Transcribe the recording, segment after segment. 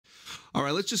All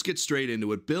right, let's just get straight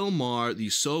into it. Bill Maher, the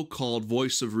so-called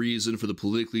voice of reason for the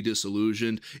politically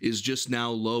disillusioned, is just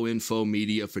now low-info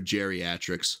media for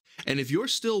geriatrics. And if you're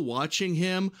still watching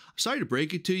him, sorry to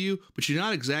break it to you, but you're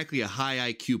not exactly a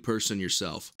high IQ person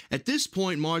yourself. At this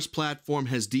point, Maher's platform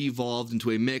has devolved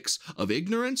into a mix of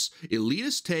ignorance,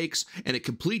 elitist takes, and a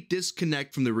complete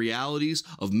disconnect from the realities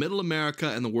of middle America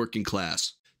and the working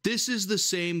class. This is the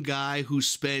same guy who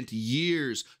spent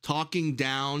years talking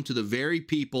down to the very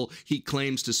people he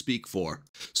claims to speak for.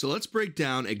 So let's break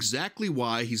down exactly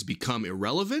why he's become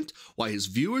irrelevant, why his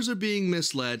viewers are being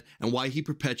misled, and why he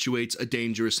perpetuates a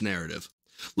dangerous narrative.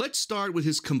 Let's start with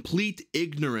his complete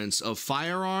ignorance of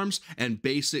firearms and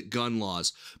basic gun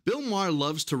laws. Bill Maher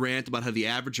loves to rant about how the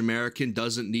average American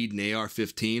doesn't need an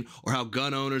AR-15 or how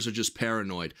gun owners are just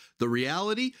paranoid. The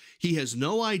reality? He has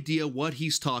no idea what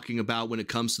he's talking about when it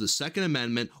comes to the Second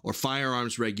Amendment or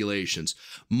firearms regulations.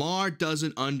 Maher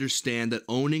doesn't understand that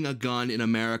owning a gun in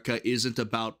America isn't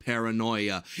about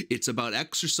paranoia. It's about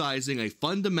exercising a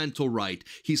fundamental right.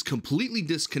 He's completely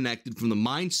disconnected from the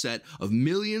mindset of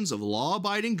millions of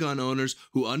law-abiding gun owners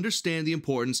who understand the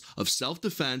importance of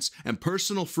self-defense and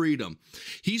personal freedom.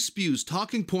 He spews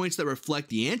talking points that reflect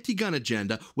the anti-gun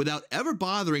agenda without ever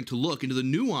bothering to look into the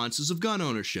nuances of gun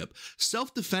ownership.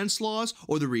 Self-defense laws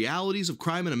or the realities of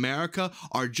crime in America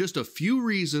are just a few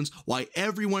reasons why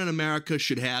everyone in America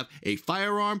should have a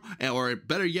firearm, or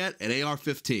better yet, an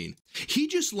AR-15. He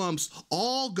just lumps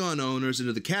all gun owners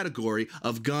into the category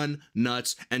of gun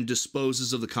nuts and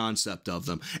disposes of the concept of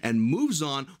them, and moves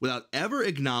on without ever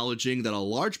acknowledging that a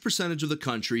large percentage of the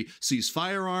country sees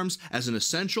firearms as an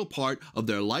essential part of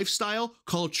their lifestyle,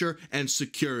 culture, and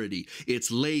security.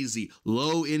 It's lazy,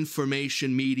 low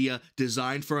information media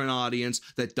designed for an audience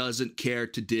that doesn't care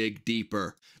to dig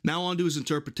deeper. Now on to his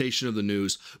interpretation of the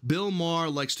news. Bill Maher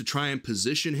likes to try and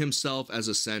position himself as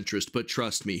a centrist, but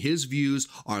trust me, his views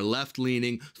are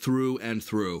left-leaning through and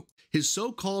through. His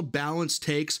so-called balanced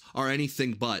takes are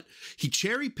anything but. He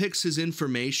cherry-picks his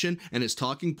information and his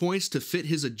talking points to fit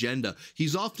his agenda.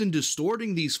 He's often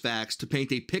distorting these facts to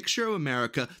paint a picture of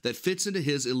America that fits into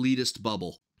his elitist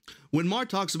bubble. When Maher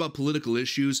talks about political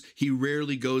issues, he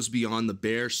rarely goes beyond the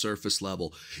bare surface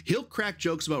level. He'll crack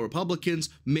jokes about Republicans,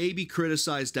 maybe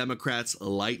criticize Democrats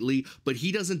lightly, but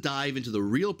he doesn't dive into the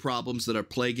real problems that are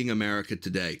plaguing America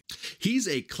today. He's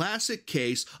a classic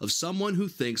case of someone who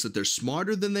thinks that they're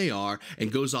smarter than they are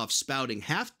and goes off spouting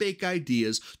half-baked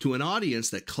ideas to an audience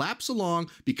that claps along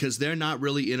because they're not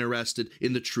really interested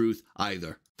in the truth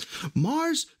either.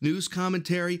 Maher's news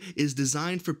commentary is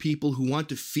designed for people who want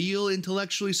to feel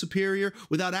intellectually superior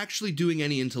without actually doing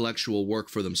any intellectual work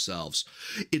for themselves.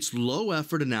 It's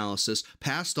low-effort analysis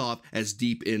passed off as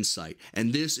deep insight,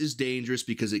 and this is dangerous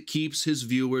because it keeps his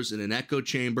viewers in an echo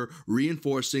chamber,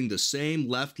 reinforcing the same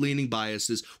left-leaning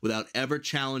biases without ever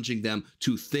challenging them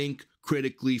to think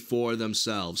critically for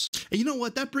themselves. And you know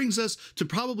what? That brings us to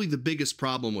probably the biggest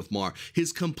problem with Maher,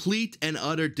 his complete and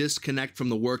utter disconnect from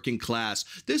the working class.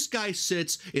 This guy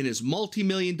sits in his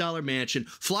multi-million-dollar mansion,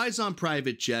 flies on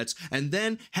private jets, and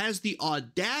then has the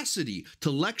audacity to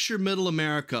lecture middle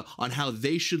America on how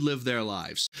they should live their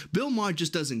lives. Bill Maher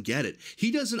just doesn't get it.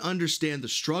 He doesn't understand the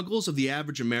struggles of the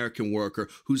average American worker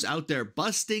who's out there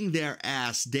busting their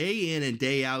ass day in and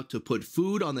day out to put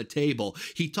food on the table.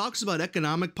 He talks about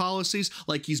economic policy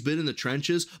like he's been in the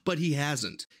trenches, but he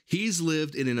hasn't. He's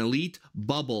lived in an elite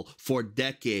bubble for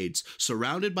decades,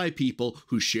 surrounded by people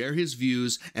who share his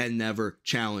views and never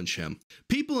challenge him.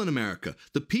 People in America,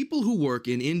 the people who work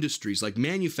in industries like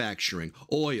manufacturing,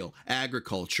 oil,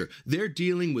 agriculture, they're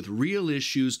dealing with real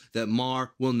issues that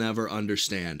Maher will never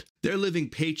understand. They're living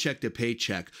paycheck to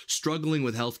paycheck, struggling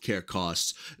with healthcare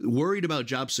costs, worried about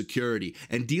job security,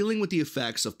 and dealing with the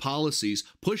effects of policies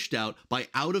pushed out by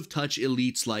out-of-touch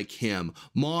elites like him.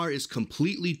 Maher is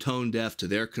completely tone-deaf to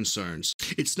their concerns.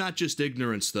 It's not just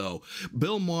ignorance, though.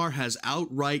 Bill Maher has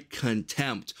outright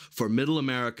contempt for middle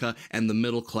America and the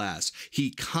middle class. He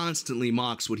constantly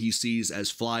mocks what he sees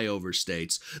as flyover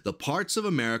states, the parts of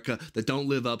America that don't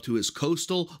live up to his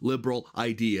coastal liberal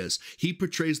ideas. He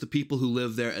portrays the people who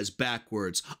live there as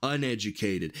backwards,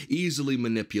 uneducated, easily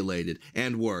manipulated,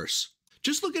 and worse.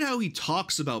 Just look at how he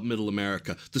talks about middle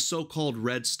America, the so-called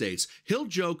red states. He'll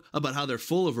joke about how they're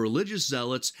full of religious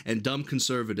zealots and dumb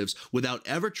conservatives without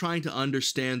ever trying to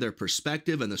understand their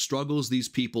perspective and the struggles these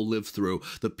people live through.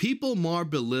 The people Maher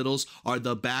belittles are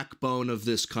the backbone of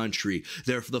this country.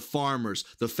 They're the farmers,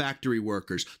 the factory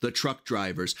workers, the truck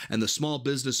drivers, and the small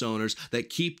business owners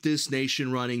that keep this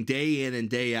nation running day in and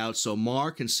day out so Maher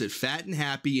can sit fat and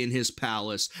happy in his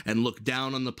palace and look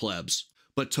down on the plebs.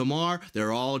 But to Maher,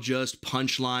 they're all just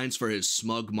punchlines for his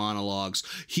smug monologues.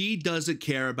 He doesn't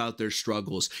care about their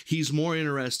struggles. He's more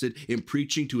interested in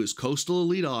preaching to his coastal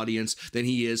elite audience than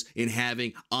he is in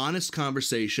having honest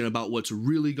conversation about what's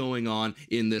really going on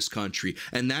in this country.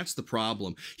 And that's the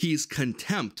problem. His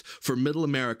contempt for middle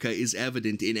America is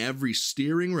evident in every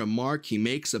steering remark he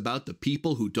makes about the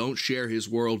people who don't share his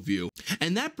worldview.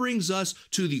 And that brings us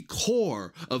to the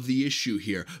core of the issue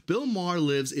here. Bill Maher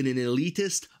lives in an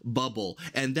elitist bubble,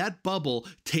 and that bubble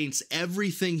taints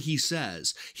everything he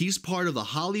says. He's part of the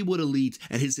Hollywood elite,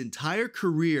 and his entire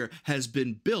career has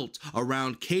been built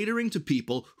around catering to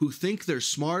people who think they're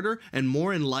smarter and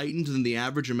more enlightened than the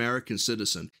average American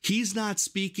citizen. He's not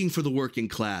speaking for the working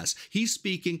class. He's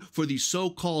speaking for the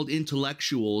so-called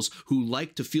intellectuals who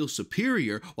like to feel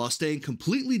superior while staying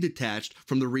completely detached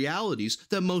from the realities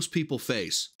that most people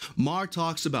face. Maher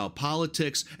talks about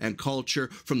politics and culture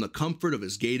from the comfort of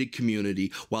his gated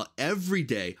community, while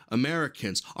everyday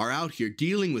Americans are out here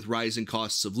dealing with rising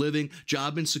costs of living,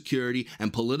 job insecurity,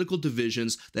 and political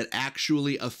divisions that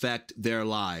actually affect their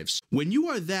lives. When you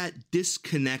are that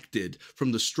disconnected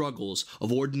from the struggles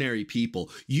of ordinary people,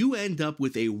 you end up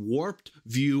with a warped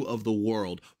view of the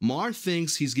world. Maher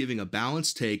thinks he's giving a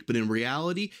balanced take, but in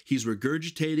reality, he's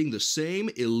regurgitating the same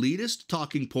elitist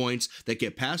talking points that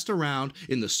get passed around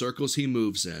in the circles he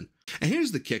moves in. And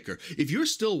here's the kicker. If you're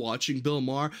still watching Bill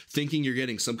Maher thinking you're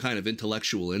getting some kind of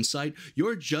intellectual insight,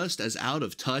 you're just as out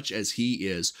of touch as he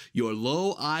is. You're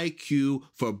low IQ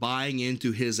for buying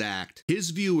into his act.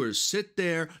 His viewers sit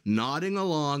there nodding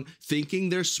along, thinking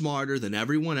they're smarter than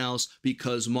everyone else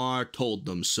because Maher told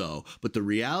them so. But the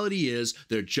reality is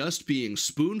they're just being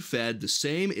spoon-fed the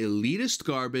same elitist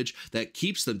garbage that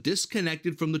keeps them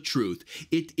disconnected from the truth.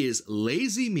 It is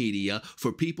lazy media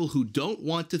for people who don't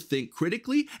want to think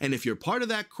critically, and if you're part of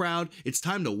that crowd, it's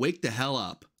time to wake the hell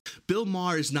up. Bill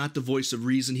Maher is not the voice of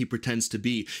reason he pretends to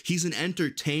be. He's an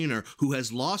entertainer who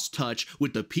has lost touch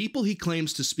with the people he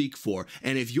claims to speak for.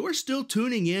 And if you're still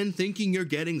tuning in thinking you're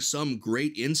getting some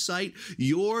great insight,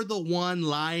 you're the one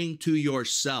lying to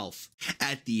yourself.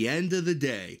 At the end of the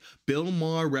day, Bill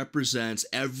Maher represents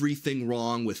everything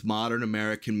wrong with modern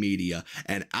American media: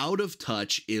 an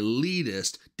out-of-touch,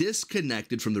 elitist,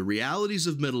 disconnected from the realities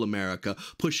of middle America,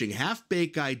 pushing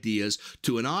half-baked ideas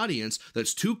to an audience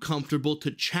that's too comfortable to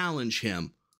challenge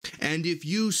him. And if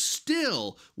you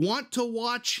still want to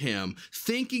watch him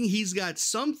thinking he's got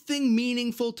something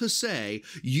meaningful to say,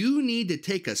 you need to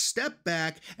take a step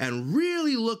back and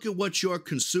really look at what you're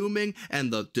consuming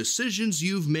and the decisions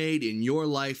you've made in your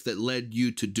life that led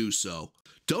you to do so.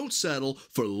 Don't settle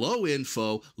for low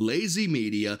info, lazy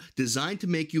media designed to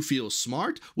make you feel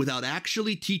smart without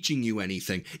actually teaching you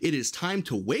anything. It is time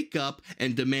to wake up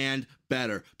and demand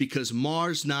better, because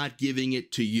Maher's not giving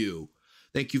it to you.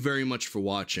 Thank you very much for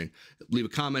watching. Leave a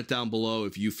comment down below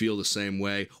if you feel the same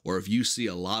way, or if you see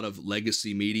a lot of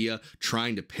legacy media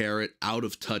trying to parrot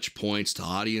out-of-touch points to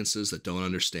audiences that don't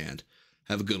understand.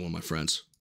 Have a good one, my friends.